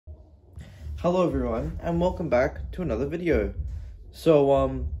Hello everyone, and welcome back to another video. So,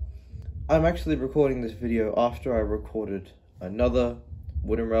 I'm actually recording this video after I recorded another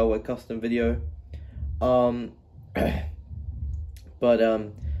Wooden Railway custom video. I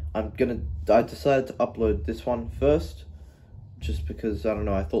decided to upload this one first, just because, I don't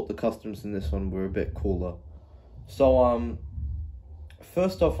know, I thought the customs in this one were a bit cooler. So,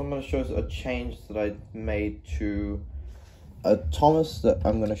 first off, I'm going to show a change that I made to a Thomas that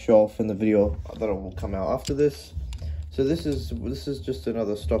I'm going to show off in the video that will come out after this. So this is just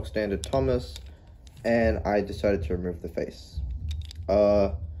another stock standard Thomas, and I decided to remove the face.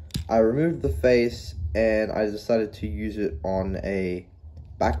 I removed the face and I decided to use it on a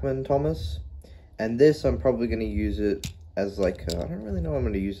Bachmann Thomas, and this I'm probably going to use it as like I don't really know what I'm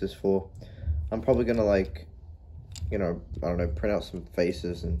going to use this for. I'm probably going to, like, you know, I don't know, print out some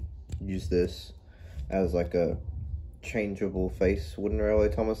faces and use this as like a changeable face Wooden Railway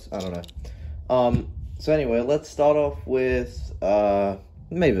Thomas. I don't know. So anyway, let's start off with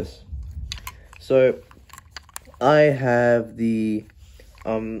Mavis. So I have the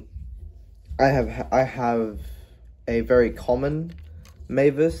I have a very common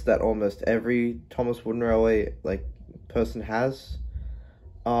Mavis that almost every Thomas Wooden Railway person has.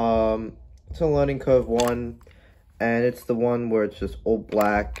 It's a learning curve one, and it's the one where it's just all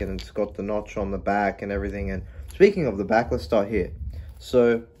black and it's got the notch on the back and everything. And speaking of the back, let's start here.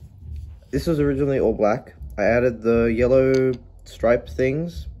 So this was originally all black. I added the yellow stripe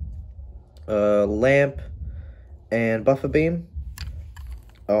things, lamp, and buffer beam.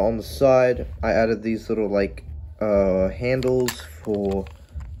 On the side, I added these little handles for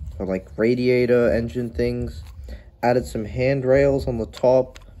like radiator engine things. Added some handrails on the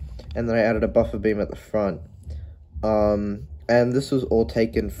top, and then I added a buffer beam at the front. And this was all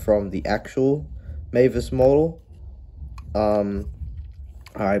taken from the actual Mavis model.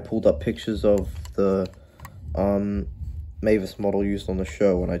 I pulled up pictures of the Mavis model used on the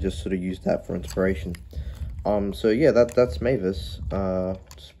show, and I just sort of used that for inspiration. So yeah, that's Mavis.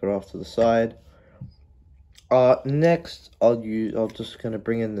 Just put it off to the side. Next, I'll just kind of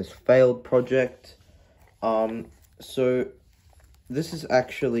bring in this failed project. So this is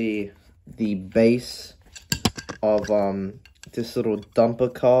actually the base of this little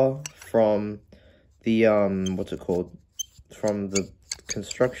dumper car from the what's it called, from the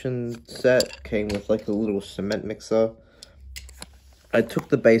construction set. Came with like a little cement mixer. I took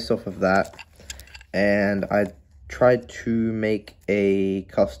the base off of that, and I tried to make a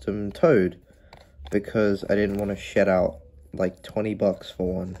custom Toad because I didn't want to shed out like $20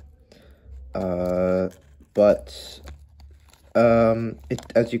 for one. But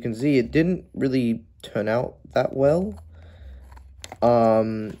as you can see, it didn't really turn out that well.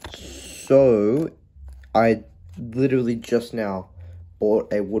 So I literally just now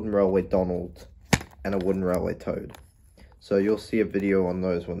bought a Wooden Railway Donald and a Wooden Railway Toad. So you'll see a video on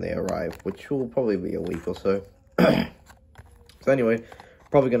those when they arrive, which will probably be a week or so. So anyway,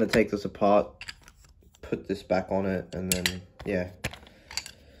 probably going to take this apart, put this back on it, and then, yeah.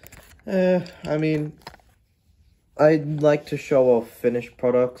 I mean, I'd like to show off finished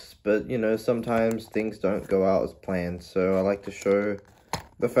products, but, you know, sometimes things don't go out as planned. So I like to show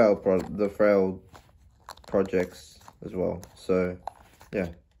the failed projects as well. So, yeah,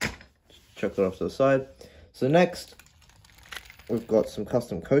 chuck that off to the side. So next, we've got some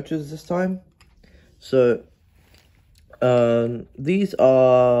custom coaches this time. So these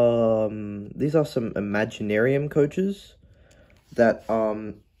are some Imaginarium coaches that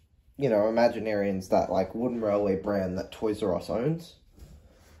you know, Imaginarium's that like Wooden Railway brand that Toys R Us owns.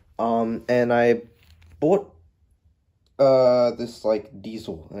 And I bought this like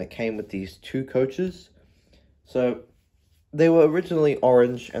diesel, and it came with these two coaches. So they were originally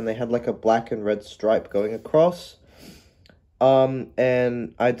orange, and they had like a black and red stripe going across.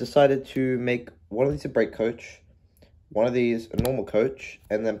 And I decided to make one of these a brake coach, one of these a normal coach,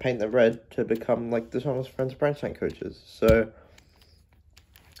 and then paint them red to become like the Thomas Friends Branch Line coaches. So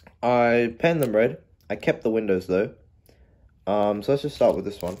I painted them red. I kept the windows though. So let's just start with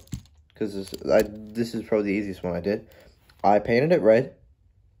this one, because this is probably the easiest one I did. I painted it red.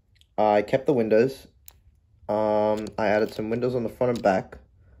 I kept the windows. I added some windows on the front and back,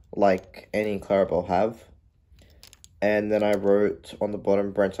 like any Clarabelle have. And then I wrote on the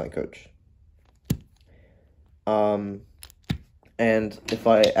bottom Branch Line Coach. And if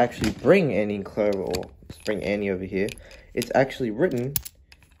I actually bring Annie Clarabelle, or bring Annie over here, it's actually written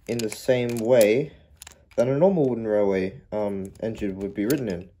in the same way that a normal Wooden Railway engine would be written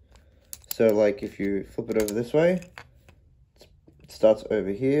in. So like if you flip it over this way, it starts over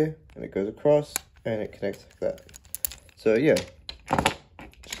here and it goes across and it connects like that. So yeah,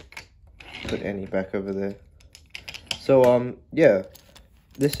 put Annie back over there. So, yeah.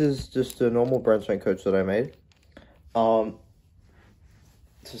 This is just a normal Bronstein coach that I made.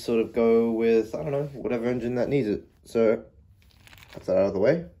 To sort of go with, I don't know, whatever engine that needs it. So, that's that out of the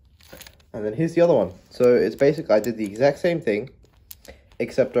way. And then here's the other one. So, it's basically, I did the exact same thing,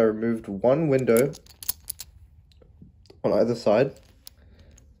 except I removed one window on either side,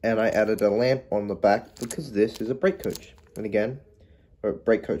 and I added a lamp on the back because this is a brake coach. And again, a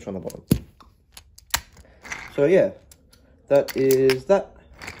brake coach on the bottom. So yeah, that is that.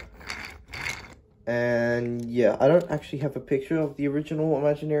 And yeah, I don't actually have a picture of the original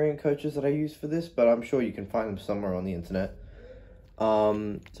Imaginarium coaches that I used for this, but I'm sure you can find them somewhere on the internet.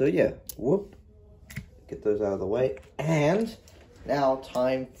 So yeah, whoop, get those out of the way. And now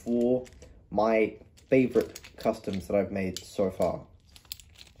time for my favorite customs that I've made so far.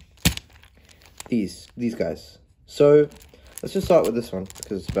 These guys. So let's just start with this one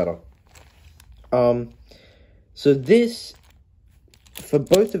because it's better. So this, for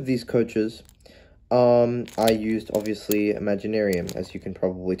both of these coaches, I used obviously Imaginarium, as you can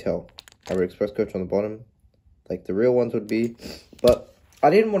probably tell. I wrote Express Coach on the bottom, like the real ones would be, but I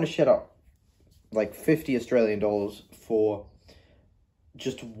didn't want to shell out like 50 Australian dollars for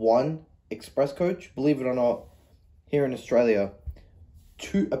just one Express Coach. Believe it or not, here in Australia,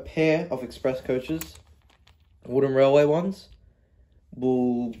 a pair of Express Coaches, wooden railway ones,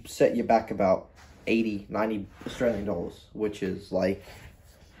 will set you back about 80, 90 Australian dollars, which is like,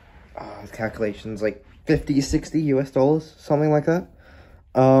 calculations, like 50, 60 US dollars, something like that.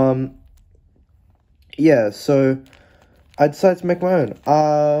 Yeah, so I decided to make my own.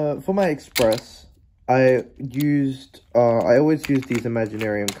 For my Express, I always use these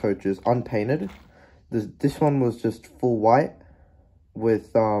Imaginarium coaches unpainted. This one was just full white,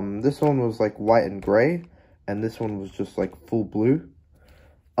 with, this one was like white and gray, and this one was just like full blue.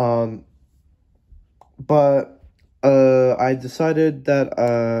 But I decided that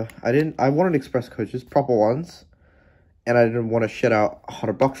I wanted Express coaches, proper ones, and I didn't want to shell out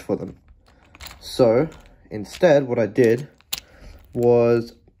 $100 for them. So instead, what I did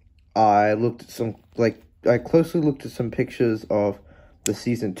was I looked at some, I closely looked at some pictures of the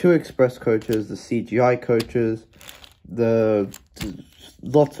Season 2 Express coaches, the CGI coaches,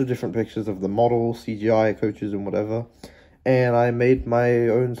 lots of different pictures of the model, CGI coaches and whatever, and I made my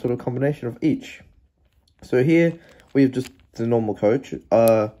own sort of combination of each. So here we have just the normal coach.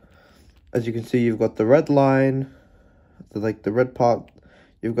 As you can see, you've got the red line, the red part.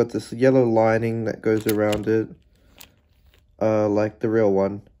 You've got this yellow lining that goes around it, like the real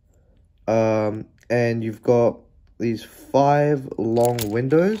one. And you've got these 5 long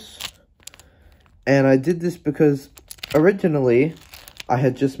windows. And I did this because originally I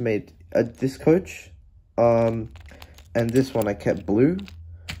had just made this coach, and this one I kept blue.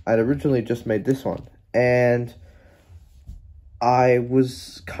 I'd originally just made this one, and I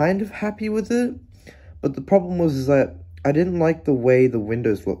was kind of happy with it, but the problem was that I didn't like the way the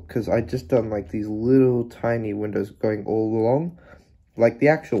windows look, because I just done like these little tiny windows going all along, like the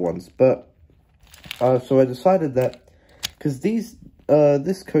actual ones. But so I decided that, because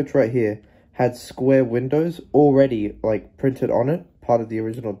this coach right here had square windows already like printed on it, part of the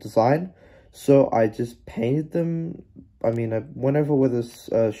original design, so I just painted them. I mean, I went over with this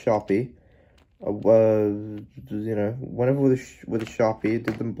Sharpie. You know, went over with a Sharpie,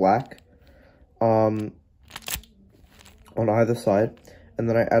 did them black, on either side, and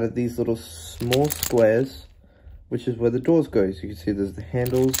then I added these little small squares, which is where the doors go. So you can see there's the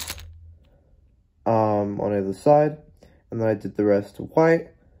handles, on either side, and then I did the rest white.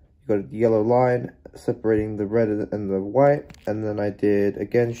 You got a yellow line separating the red and the white, and then I did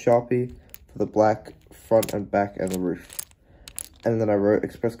again Sharpie for the black front and back and the roof, and then I wrote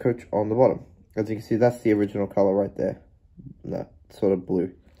Express Coach on the bottom. As you can see, that's the original color right there, that sort of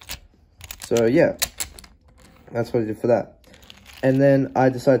blue. So yeah, that's what I did for that. And then I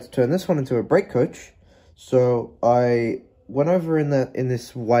decided to turn this one into a brake coach. So I went over in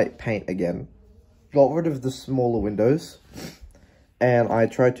this white paint again, got rid of the smaller windows, and I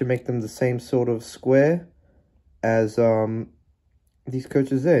tried to make them the same sort of square as these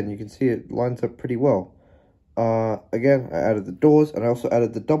coaches there, and you can see it lines up pretty well. Again, I added the doors, and I also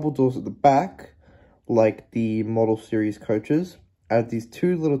added the double doors at the back, like the Model Series coaches. Added these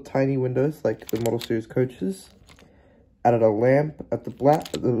 2 little tiny windows, like the Model Series coaches. Added a lamp at the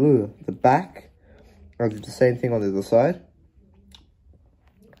back. I did the same thing on the other side.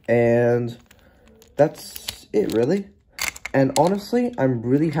 And that's it, really. And honestly, I'm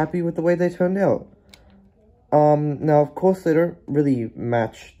really happy with the way they turned out. Now, of course, they don't really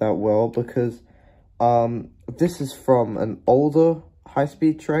match that well, because this is from an older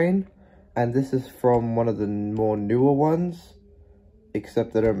high-speed train, and this is from one of the more newer ones,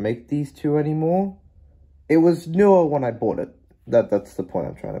 except they don't make these two anymore. It was newer when I bought it. That's the point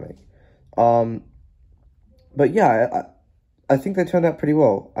I'm trying to make. But yeah, I think they turned out pretty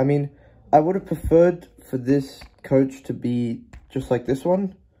well. I mean, I would have preferred for this coach to be just like this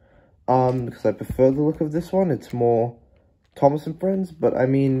one, because I prefer the look of this one. It's more Thomas and Friends, but I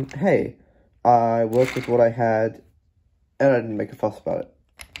mean, hey, I worked with what I had, and I didn't make a fuss about it.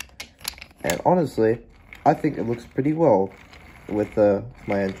 And honestly, I think it looks pretty well with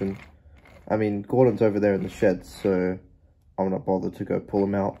my engine. I mean, Gordon's over there in the shed, so I'm not bothered to go pull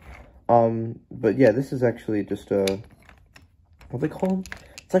him out. But yeah, this is actually just a, what do they call them?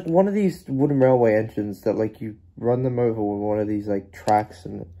 It's like one of these wooden railway engines that, like, you run them over with one of these, like, tracks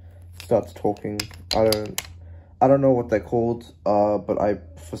and it starts talking. I don't know what they're called,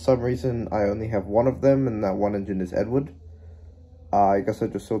 but for some reason, I only have one of them, and that one engine is Edward. I guess I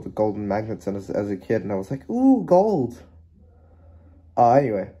just saw the golden magnets as a kid, and I was like, ooh, gold!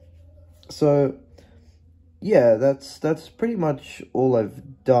 Anyway, so, yeah, that's pretty much all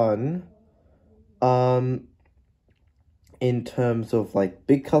I've done. In terms of, like,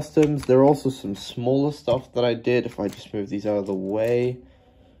 big customs, there are also some smaller stuff that I did, if I just move these out of the way.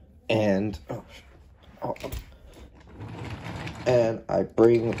 And, and I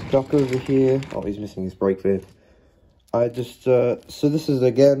bring Doc over here. Oh, he's missing his brake van. I just, so this is,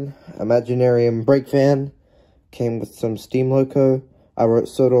 again, Imaginarium brake van. Came with some steam loco. I wrote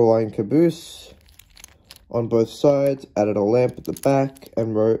Soda Line Caboose on both sides, added a lamp at the back,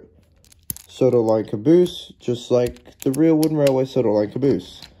 and wrote Soda Line Caboose, just like the real Wooden Railway Soda Line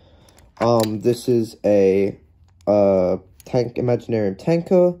Caboose. This is a Imaginarium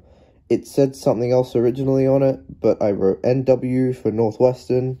tanker. It said something else originally on it, but I wrote NW for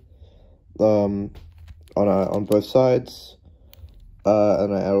Northwestern on both sides,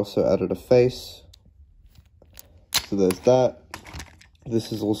 and I also added a face. So there's that.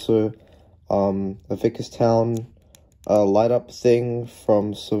 This is also a Vickerstown light up thing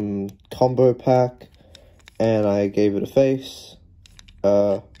from some combo pack, and I gave it a face.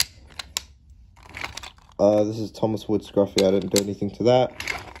 This is Thomas Wood Scruffy. I didn't do anything to that.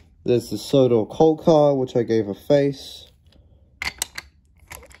 There's the Sodor coal car, which I gave a face.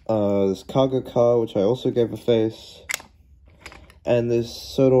 This cargo car, which I also gave a face. And this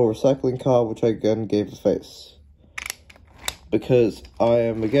Sodor recycling car, which I again gave a face. Because I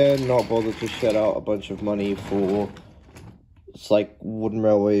am, again, not bothered to shed out a bunch of money for, it's like Wooden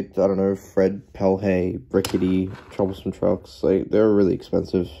Railway, I don't know, Fred, Pelhay, Brickety, Troublesome Trucks. Like, they're really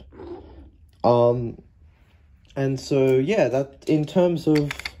expensive. And so, yeah, that, in terms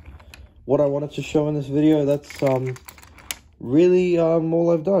of what I wanted to show in this video, that's, really, all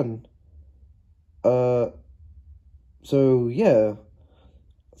I've done. So, yeah.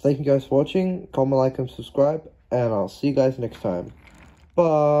 Thank you guys for watching. Comment, like, and subscribe. And I'll see you guys next time.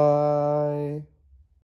 Bye.